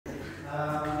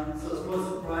So small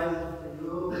surprise for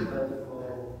you, but for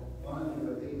one of you,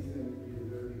 I think it's going to be a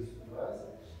very big surprise.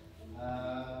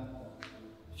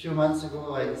 A few months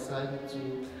ago, I decided to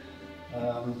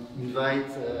invite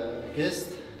a guest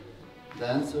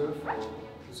dancer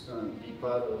who's going to be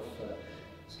part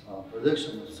of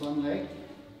production of Swan Lake.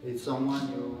 It's someone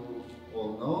you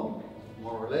all know,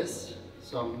 more or less.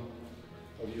 Some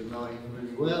of you know him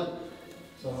really well,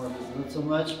 some of us not so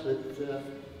much, but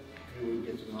you will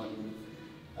get to know him.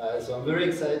 So I'm very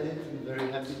excited and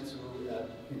very happy to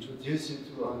introduce you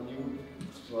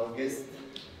to our guest.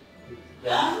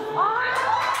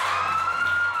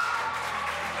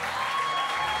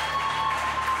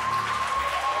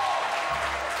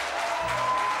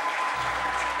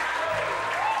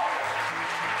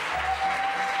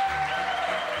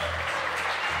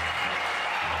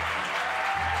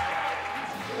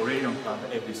 Aurelian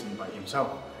planned everything by himself,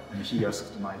 and he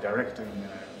asked my director in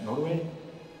Norway,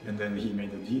 and then he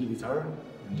made a deal with her,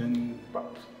 and then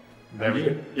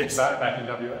yes, back in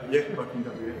WA. Yeah, back in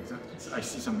WA, exactly. I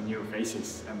see some new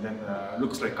faces, and then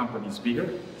looks like company is bigger.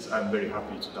 So I'm very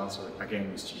happy to dance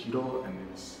again with Chihiro, and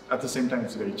at the same time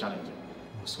it's very challenging.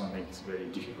 Swan Lake is a very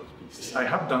difficult piece. I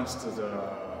have danced the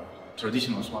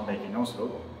traditional Swan Lake in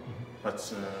Oslo,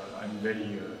 but I'm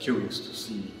very curious to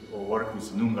see or work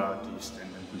with Nunga artists and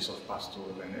Christoph Pastor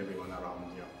and everyone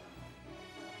around. Yeah.